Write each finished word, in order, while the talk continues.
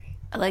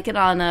I like it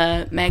on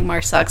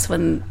Magmar Sucks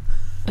when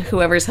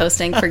whoever's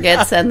hosting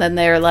forgets, and then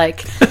they're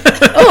like,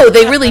 "Oh,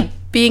 they really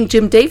being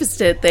Jim Davis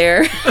did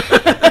there."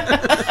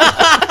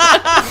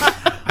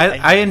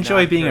 I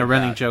enjoy being a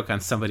running joke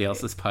on somebody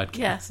else's podcast.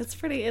 Yes, it's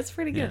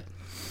pretty good.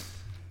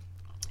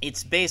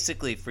 It's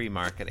basically free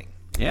marketing.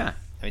 Yeah.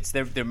 I mean, it's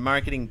their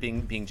marketing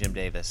being Jim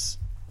Davis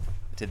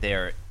to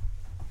their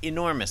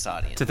enormous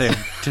audience.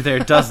 To their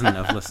dozen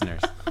of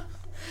listeners.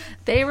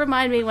 They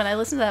remind me, when I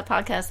listen to that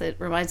podcast, it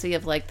reminds me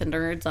of like the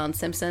nerds on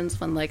Simpsons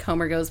when like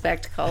Homer goes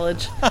back to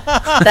college.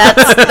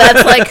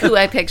 That's like who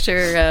I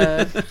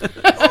picture.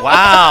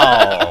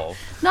 Wow.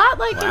 Not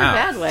like in a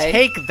bad way.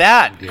 Take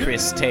that,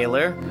 Chris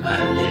Taylor.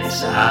 My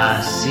lips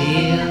are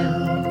sealed.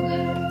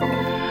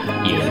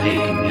 You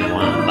make me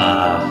want to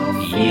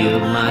barf.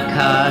 Yield my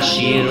car,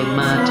 shield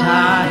my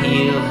tie,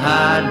 heel,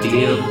 high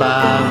deal,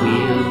 bar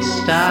wheel,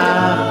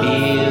 stop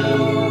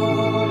you.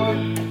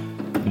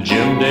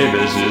 Jim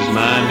Davis is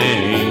my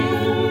name.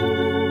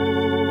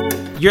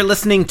 You're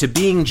listening to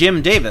Being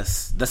Jim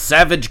Davis, the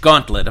savage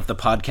gauntlet of the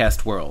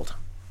podcast world.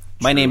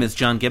 My name is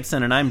John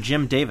Gibson, and I'm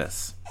Jim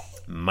Davis.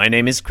 My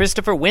name is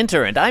Christopher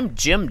Winter, and I'm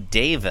Jim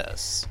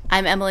Davis.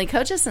 I'm Emily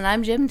Coaches, and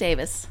I'm Jim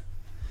Davis.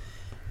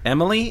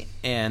 Emily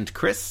and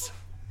Chris,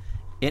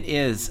 it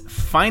is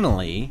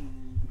finally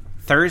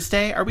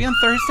Thursday. Are we on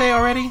Thursday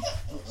already?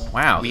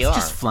 Wow, it's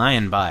just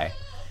flying by.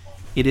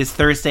 It is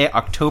Thursday,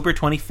 October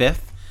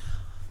 25th.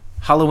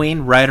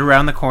 Halloween right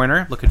around the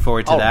corner. Looking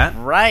forward to that.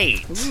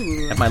 Right.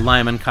 Have my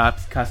Lyman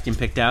costume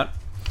picked out.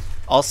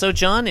 Also,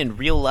 John, in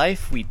real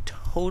life, we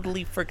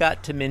totally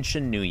forgot to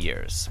mention New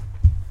Year's.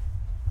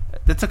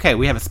 That's okay.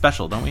 We have a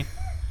special, don't we?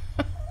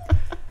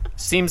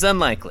 Seems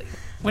unlikely.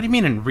 What do you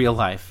mean in real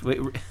life?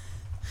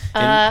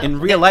 In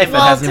real life, it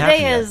hasn't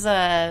happened yet.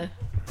 Today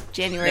is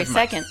January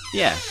 2nd.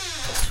 Yeah.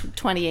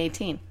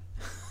 2018.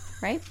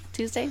 Right?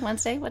 Tuesday?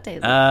 Wednesday? What day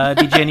is it?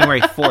 It'd be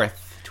January 4th,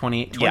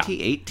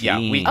 2018. Yeah.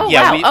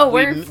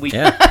 We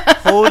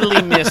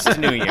totally missed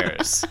New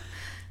Year's.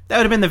 That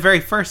would have been the very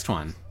first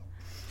one.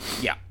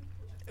 Yeah.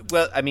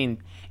 Well, I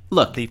mean,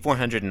 look, the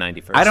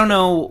 491st. I don't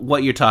know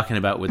what you're talking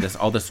about with this,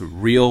 all this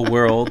real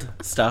world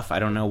stuff. I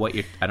don't know what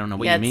you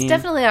mean. Yeah, it's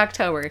definitely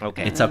October.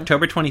 Okay. It's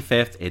October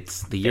 25th.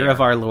 It's the year of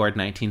our Lord,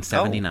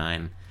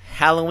 1979.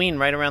 Halloween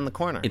right around the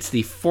corner. It's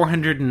the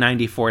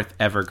 494th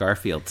ever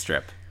Garfield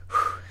strip.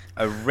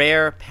 A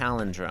rare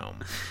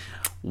palindrome.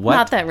 What?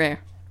 Not that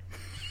rare.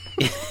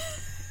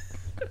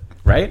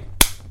 Right?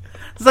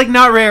 It's like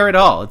not rare at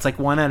all. It's like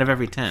 1 out of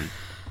every 10.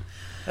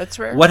 That's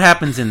rare. What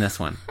happens in this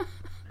one?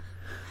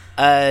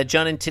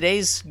 John, in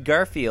today's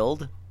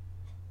Garfield,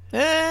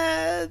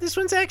 this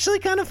one's actually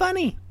kind of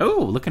funny.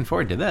 Oh, looking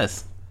forward to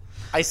this.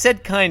 I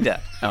said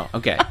kinda. Oh,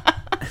 okay.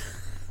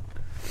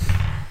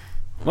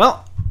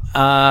 Well,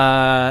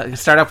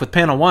 start off with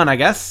panel 1, I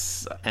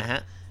guess. Uh-huh.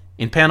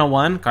 In panel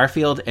 1,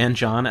 Garfield and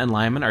John and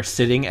Lyman are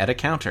sitting at a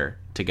counter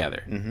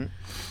together. Mm-hmm.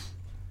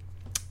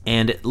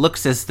 And it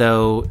looks as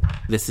though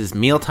this is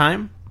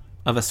mealtime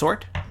of a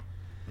sort.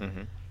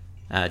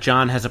 Mm-hmm.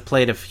 John has a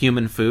plate of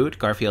human food.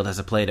 Garfield has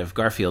a plate of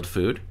Garfield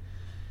food.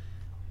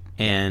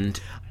 And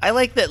I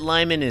like that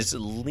Lyman is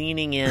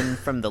leaning in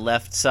from the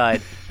left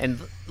side and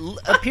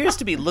appears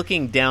to be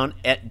looking down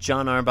at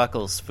John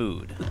Arbuckle's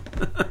food.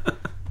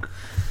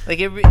 Like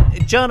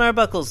John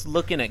Arbuckle's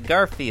looking at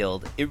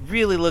Garfield. It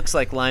really looks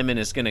like Lyman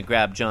is going to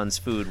grab John's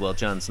food while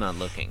John's not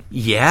looking.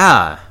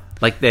 yeah,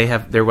 like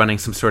they're running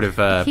some sort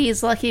of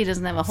He's lucky he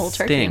doesn't have a whole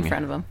turkey in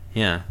front of him.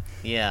 Yeah.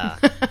 Yeah.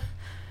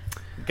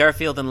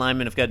 Garfield and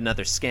Lyman have got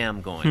another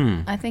scam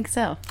going. I think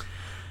so.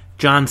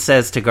 John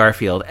says to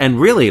Garfield,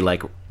 and really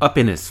like up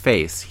in his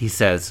face, he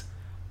says,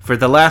 "For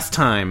the last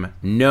time,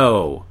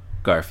 no,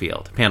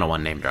 Garfield." Panel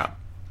 1 name drop.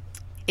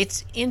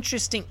 It's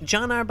interesting.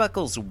 John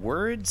Arbuckle's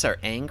words are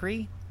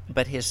angry,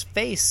 but his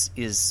face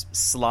is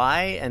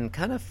sly and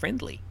kind of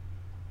friendly.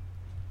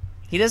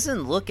 He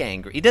doesn't look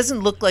angry. He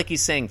doesn't look like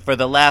he's saying, "For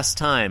the last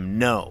time,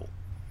 no."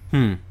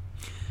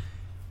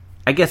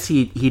 I guess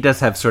he does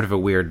have sort of a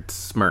weird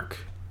smirk.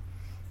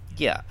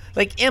 Yeah.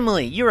 Like,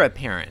 Emily, you're a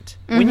parent.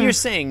 Mm-hmm. When you're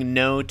saying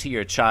no to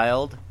your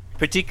child,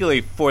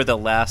 particularly for the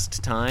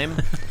last time,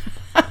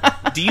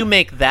 do you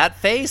make that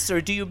face or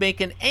do you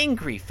make an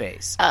angry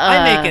face?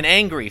 I make an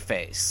angry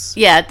face.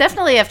 Yeah,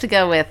 definitely have to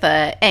go with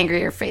an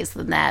angrier face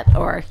than that,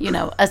 or,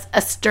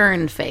 a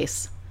stern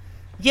face.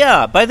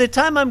 Yeah, by the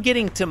time I'm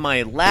getting to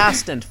my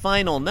last and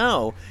final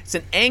no, it's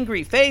an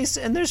angry face,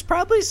 and there's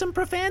probably some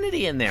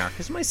profanity in there,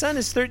 because my son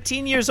is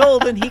 13 years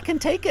old and he can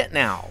take it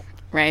now.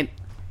 Right.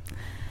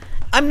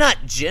 I'm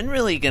not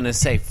generally going to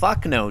say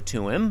fuck no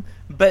to him,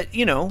 but,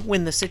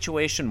 when the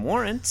situation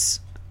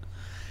warrants.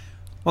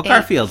 Well,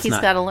 Garfield's He's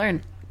got to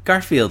learn.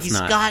 Garfield's He's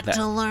not. got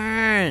to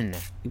learn.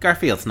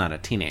 Garfield's not a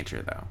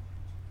teenager, though.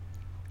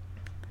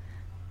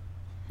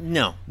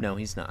 No,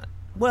 he's not.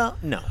 Well,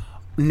 no.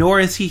 Nor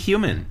is he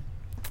human.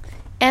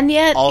 And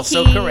yet,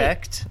 also he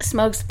correct.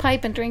 Smokes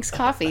pipe and drinks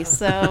coffee,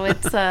 so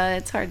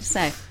it's hard to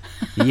say.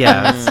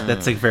 Yeah,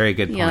 that's a very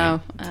good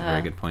point. That's a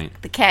very good point.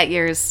 The cat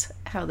years,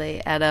 how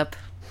they add up.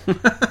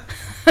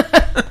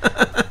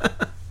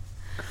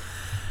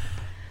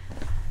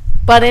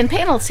 But in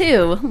panel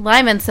 2,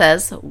 Lyman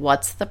says,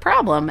 "What's the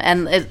problem?"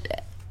 And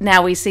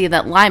now we see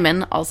that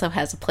Lyman also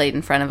has a plate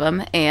in front of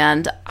him.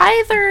 And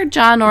either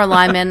John or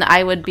Lyman,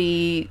 I would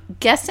be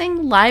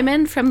guessing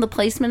Lyman from the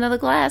placement of the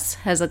glass,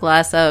 has a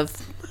glass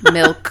of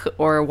milk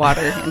or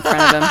water in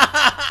front of him.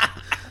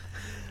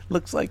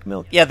 Looks like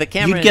milk. Yeah, the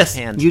camera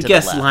You'd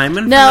guess Lyman?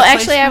 No, from the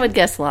actually,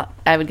 placement?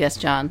 I would guess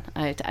John.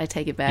 I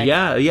take it back.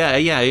 Yeah.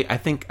 I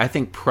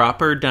think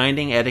proper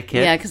dining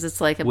etiquette. Yeah, because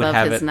it's like would above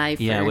have his it, knife.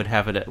 Yeah, or- would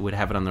have it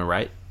on the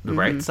right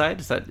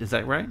side. Is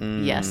that right?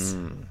 Yes.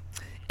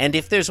 And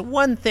if there's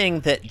one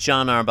thing that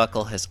John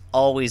Arbuckle has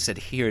always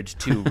adhered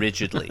to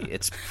rigidly,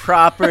 it's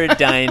proper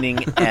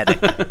dining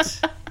etiquette.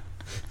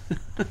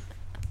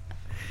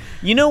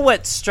 You know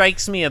what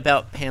strikes me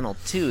about panel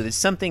 2? There's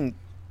something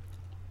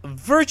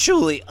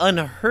virtually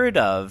unheard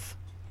of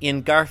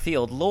in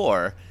Garfield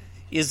lore,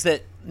 is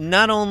that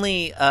not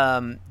only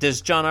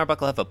does John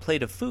Arbuckle have a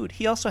plate of food,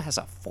 he also has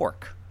a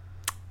fork.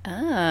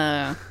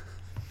 Oh.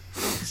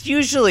 It's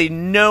usually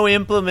no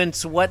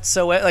implements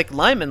whatsoever. Like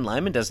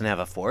Lyman doesn't have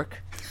a fork.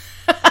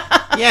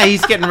 Yeah,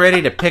 he's getting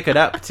ready to pick it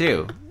up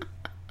too.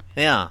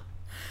 Yeah,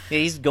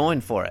 he's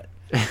going for it.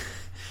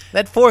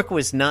 That fork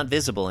was not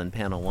visible in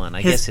panel 1.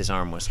 I guess his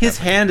arm was covered. His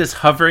hand is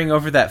hovering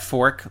over that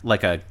fork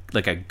like a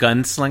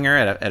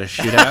gunslinger at a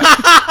shootout.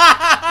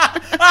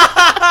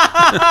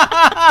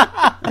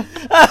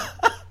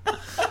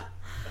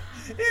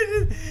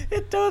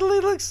 It totally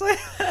looks like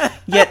that.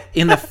 Yet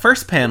in the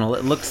first panel,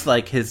 it looks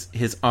like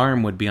his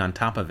arm would be on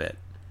top of it.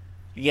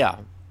 Yeah.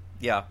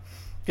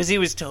 Because he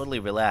was totally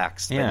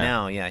relaxed. But Yeah.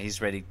 now,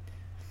 he's ready.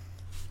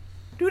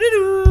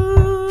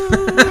 Doo-doo-doo.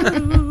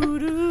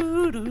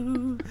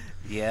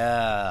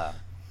 Yeah.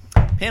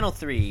 Panel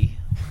 3,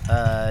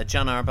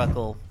 John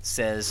Arbuckle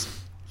says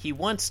he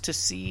wants to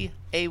see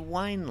a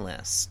wine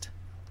list.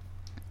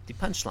 The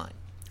punchline.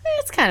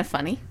 It's kind of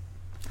funny.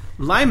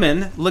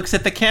 Lyman looks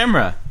at the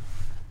camera.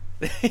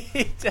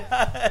 He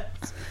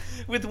does.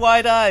 With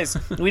wide eyes.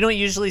 We don't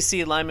usually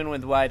see Lyman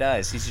with wide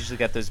eyes. He's usually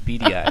got those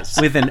beady eyes.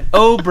 With an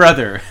 "oh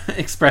brother"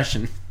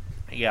 expression.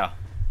 Yeah.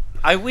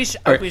 I wish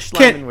Lyman were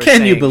saying...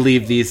 Can you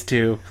believe these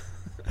two?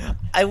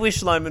 I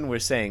wish Lyman were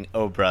saying,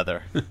 "Oh,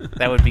 brother."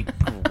 That would be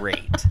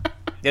great.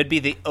 That would be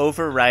the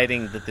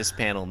overriding that this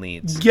panel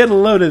needs. Get a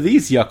load of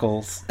these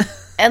yuckles.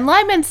 And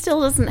Lyman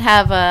still doesn't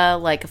have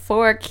a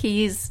fork.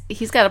 He's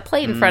got a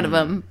plate in front of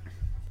him.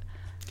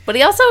 But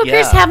he also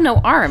appears to have no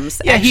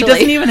arms, Yeah, actually. he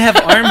doesn't even have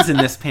arms in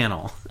this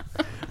panel.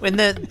 When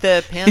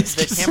the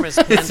camera's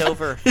panned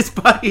over... His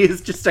body is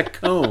just a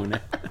cone.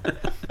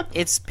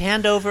 It's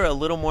panned over a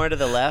little more to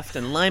the left,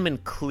 and Lyman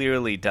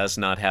clearly does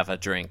not have a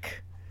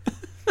drink.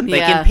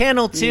 Like in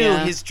panel 2,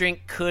 his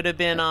drink could have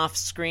been off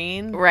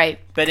screen. Right.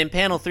 But in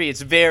panel 3,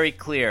 it's very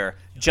clear.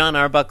 John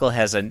Arbuckle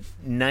has a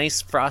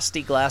nice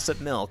frosty glass of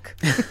milk,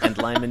 and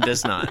Lyman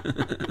does not.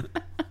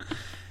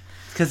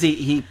 Because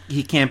he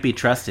can't be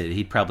trusted.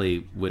 He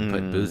probably would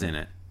put booze in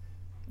it.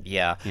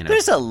 Yeah. You know.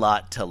 There's a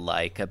lot to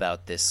like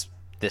about this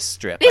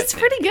strip. It's I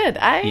think. pretty good.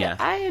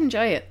 I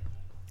enjoy it.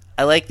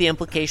 I like the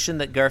implication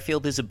that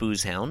Garfield is a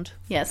booze hound.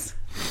 Yes.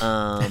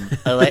 I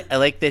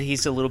like that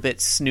he's a little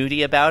bit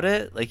snooty about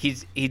it. Like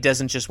he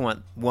doesn't just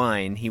want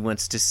wine; he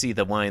wants to see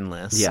the wine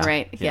list. Yeah.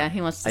 Right. Yeah,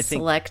 he wants to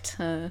select.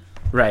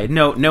 Right.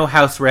 No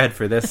house red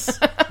for this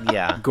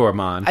Yeah.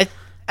 gourmand.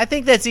 I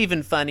think that's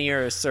even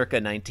funnier circa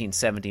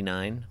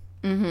 1979.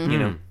 Mm-hmm. You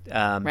know,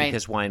 Right.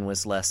 because wine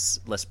was less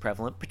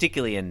prevalent,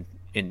 particularly in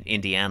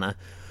Indiana.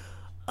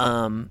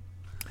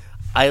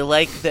 I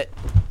like that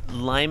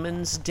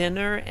Lyman's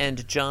dinner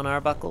and John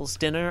Arbuckle's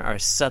dinner are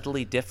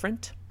subtly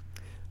different.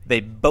 They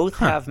both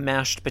have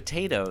mashed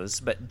potatoes,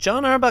 but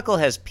John Arbuckle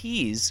has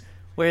peas,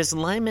 whereas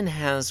Lyman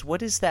has,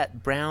 what is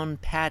that brown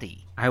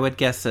patty? I would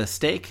guess a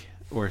steak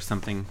or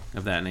something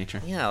of that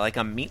nature. Yeah, like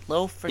a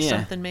meatloaf or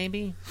something,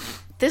 maybe?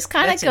 This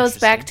kind of That's goes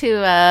back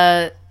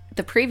to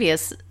the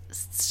previous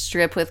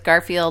strip with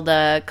Garfield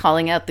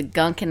calling out the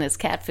gunk in his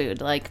cat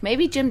food. Like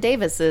maybe Jim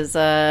Davis is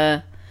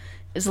a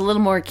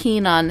little more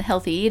keen on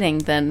healthy eating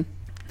than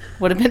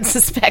would have been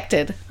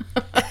suspected.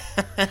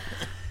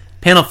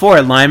 Panel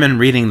 4, Lyman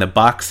reading the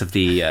box of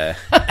the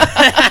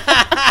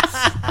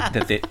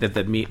that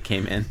the meat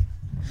came in.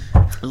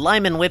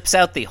 Lyman whips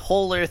out the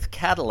Whole Earth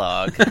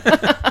catalog.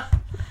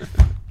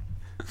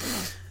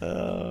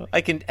 I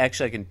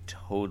can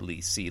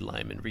totally see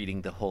Lyman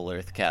reading the Whole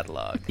Earth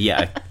catalog.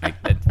 Yeah, I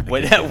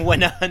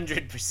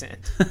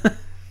 100%.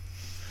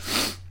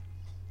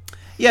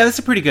 yeah, that's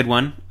a pretty good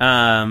one.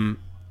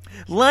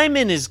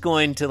 Lyman is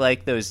going to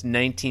like those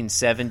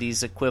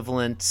 1970s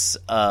equivalents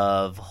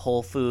of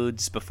Whole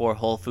Foods before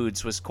Whole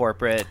Foods was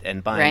corporate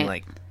and buying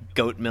like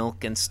goat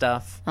milk and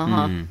stuff.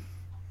 Uh-huh.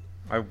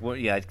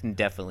 I can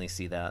definitely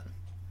see that.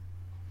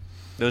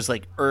 Those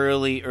like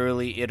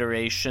early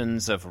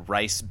iterations of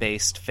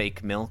rice-based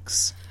fake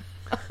milks.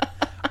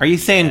 Are you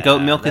saying goat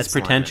milk is that's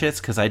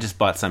pretentious? Because I just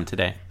bought some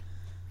today.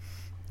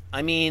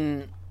 I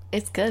mean,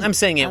 It's good. I'm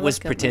saying I it love was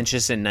goat milk.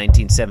 pretentious in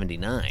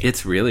 1979.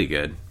 It's really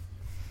good.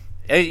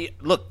 Hey,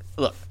 look,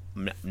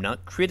 I'm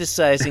not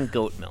criticizing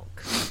goat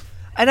milk.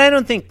 And I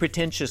don't think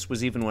pretentious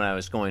was even what I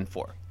was going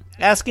for.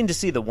 Asking to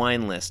see the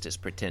wine list is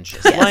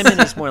pretentious. Lyman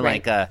is more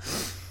like a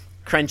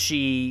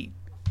crunchy.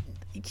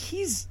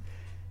 He's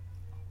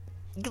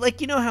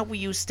like, you know how we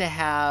used to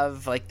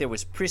have, like, there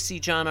was prissy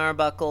John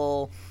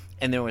Arbuckle,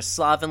 and there was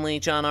slovenly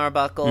John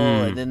Arbuckle,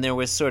 and then there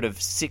was sort of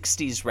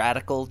 60s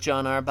radical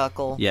John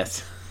Arbuckle.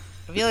 Yes.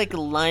 I feel like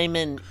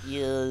Lyman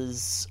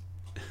is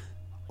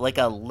like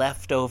a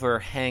leftover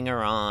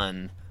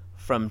hanger-on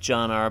from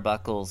John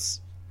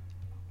Arbuckle's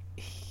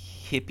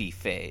hippie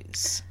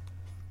phase.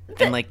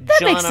 And like that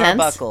John makes sense.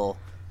 Arbuckle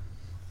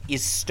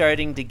is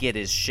starting to get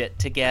his shit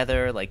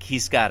together. Like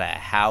he's got a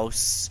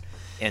house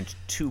and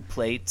 2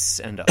 plates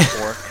and a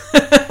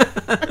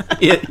fork.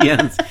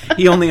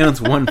 He only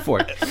owns 1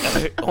 fork.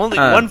 Only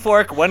 1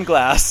 fork, 1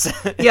 glass.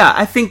 Yeah,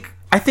 I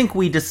think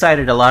we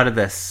decided a lot of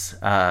this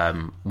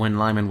when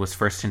Lyman was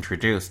first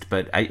introduced,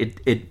 but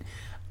it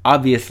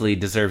obviously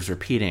deserves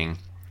repeating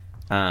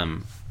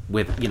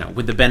with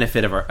the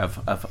benefit of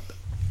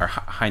our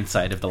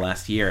hindsight of the the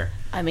last year.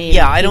 I mean,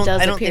 Yeah, I he don't- does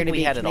I don't appear think to we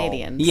be had it all.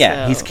 Canadian.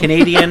 Yeah, so- he's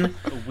Canadian.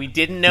 We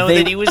didn't know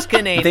that he was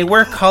Canadian. They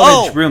were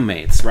college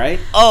roommates, right?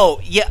 Oh,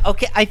 yeah,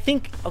 okay. I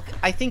think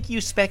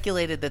you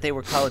speculated that they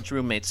were college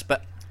roommates,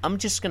 but I'm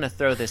just going to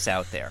throw this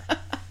out there.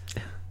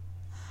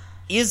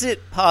 Is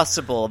it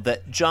possible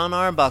that John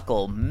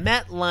Arbuckle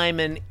met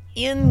Lyman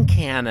in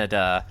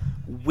Canada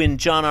when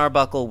John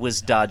Arbuckle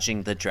was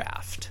dodging the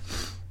draft?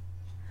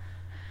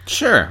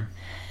 Sure.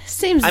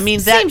 Seems. I mean,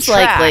 that seems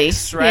likely.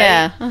 tracks, right?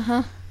 Yeah.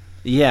 Uh-huh.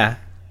 Yeah.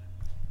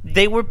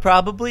 They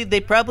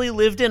probably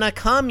lived in a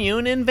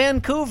commune in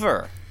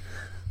Vancouver.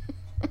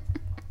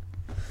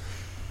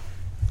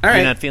 All right.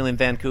 You're not feeling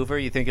Vancouver?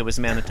 You think it was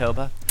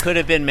Manitoba? Could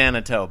have been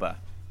Manitoba.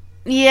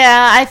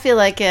 Yeah, I feel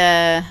like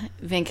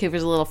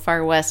Vancouver's a little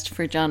far west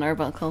for John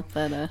Arbuckle,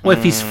 but Well,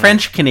 if he's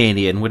French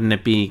Canadian, wouldn't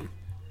it be,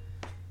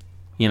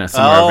 somewhere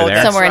Oh, over there?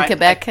 that's somewhere in right.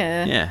 Quebec.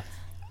 Yeah.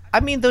 I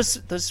mean,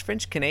 those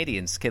French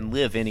Canadians can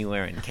live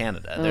anywhere in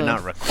Canada. They're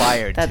not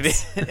required to be.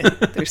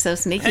 That's they're so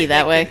sneaky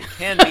that way.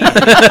 Can be.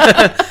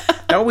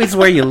 They're always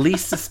where you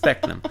least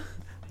suspect them.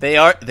 They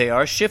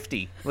are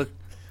shifty. Look,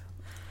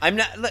 I'm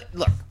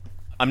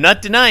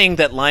not denying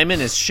that Lyman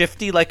is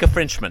shifty like a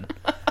Frenchman.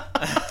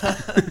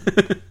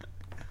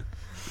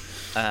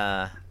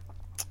 Yeah,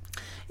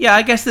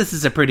 I guess this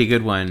is a pretty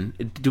good one.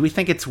 Do we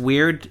think it's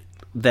weird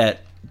that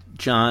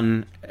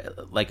John,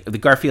 the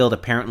Garfield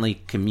apparently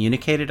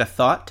communicated a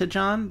thought to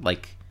John?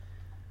 Like,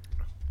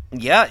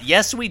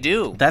 Yes, we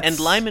do. That's- And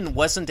Lyman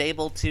wasn't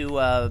able to.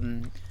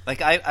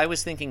 I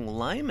was thinking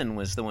Lyman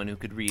was the one who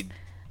could read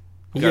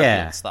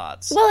Garfield's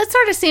thoughts. Well, it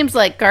sort of seems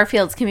like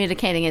Garfield's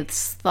communicating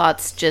its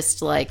thoughts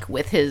just like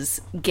with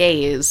his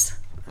gaze.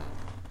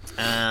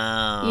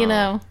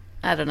 Oh.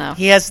 I don't know.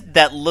 He has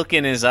that look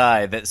in his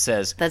eye that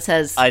says, That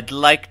says, "I'd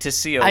like to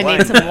see a I wine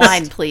need some list."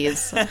 wine,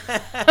 please.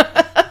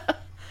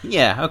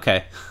 yeah,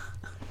 okay.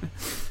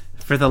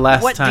 For the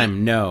last What do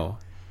time, no.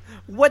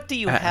 What do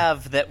you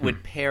have that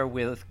would pair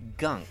with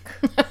gunk?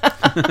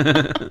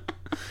 A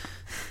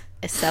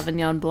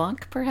Sauvignon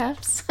Blanc,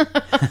 perhaps?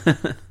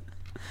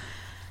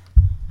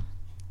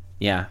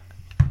 Yeah.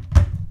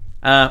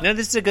 No,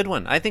 this is a good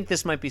one. I think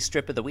this might be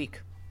strip of the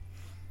week.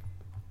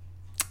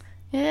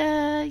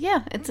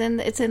 Yeah, it's in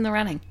the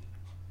running.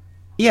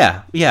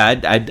 Yeah,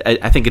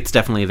 I think it's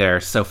definitely there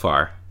so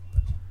far.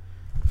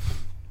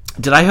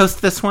 Did I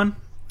host this one?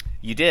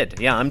 You did.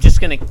 Yeah, I'm just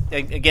going to,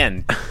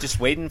 again, just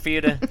waiting for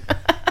you to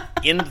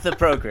end the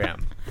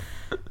program.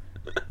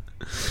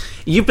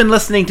 You've been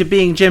listening to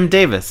Being Jim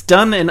Davis.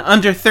 Done in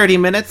under 30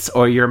 minutes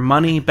or your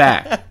money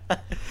back.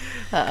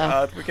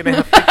 God, we're going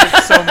to have to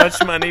give so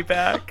much money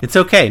back. It's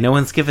okay. No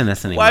one's given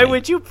us any Why money.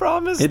 would you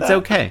promise that? It's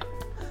okay.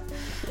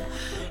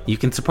 You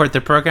can support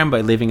the program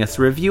by leaving us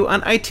a review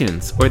on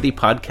iTunes or the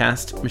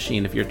podcast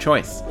machine of your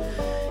choice.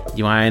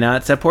 You might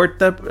not support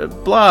the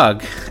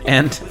blog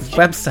and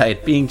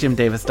website,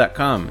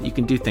 beingjimdavis.com. You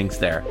can do things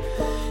there.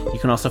 You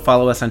can also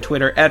follow us on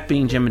Twitter at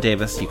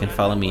beingjimdavis. You can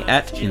follow me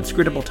at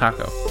Inscrutable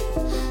Taco.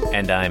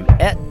 And I'm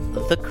at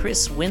the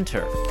Chris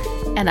Winter.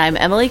 And I'm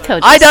Emily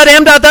Coates.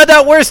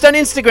 I.am.worst on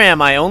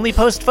Instagram. I only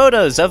post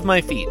photos of my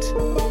feet.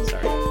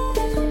 Sorry.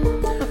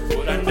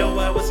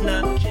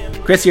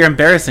 Chris, you're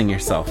embarrassing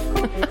yourself.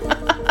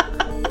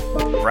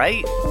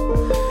 Right?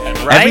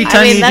 Every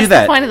time you that's do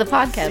that, the point of the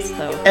podcast,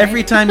 though. right?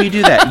 every time you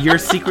do that, you're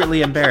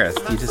secretly embarrassed.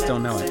 You just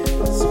don't know it.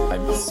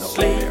 I'm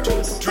so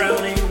embarrassed.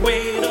 Drowning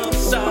weight of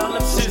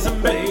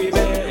solipsism, baby.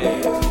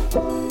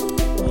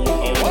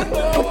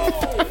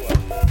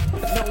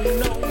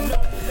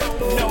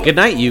 Good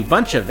night, you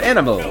bunch of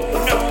animals.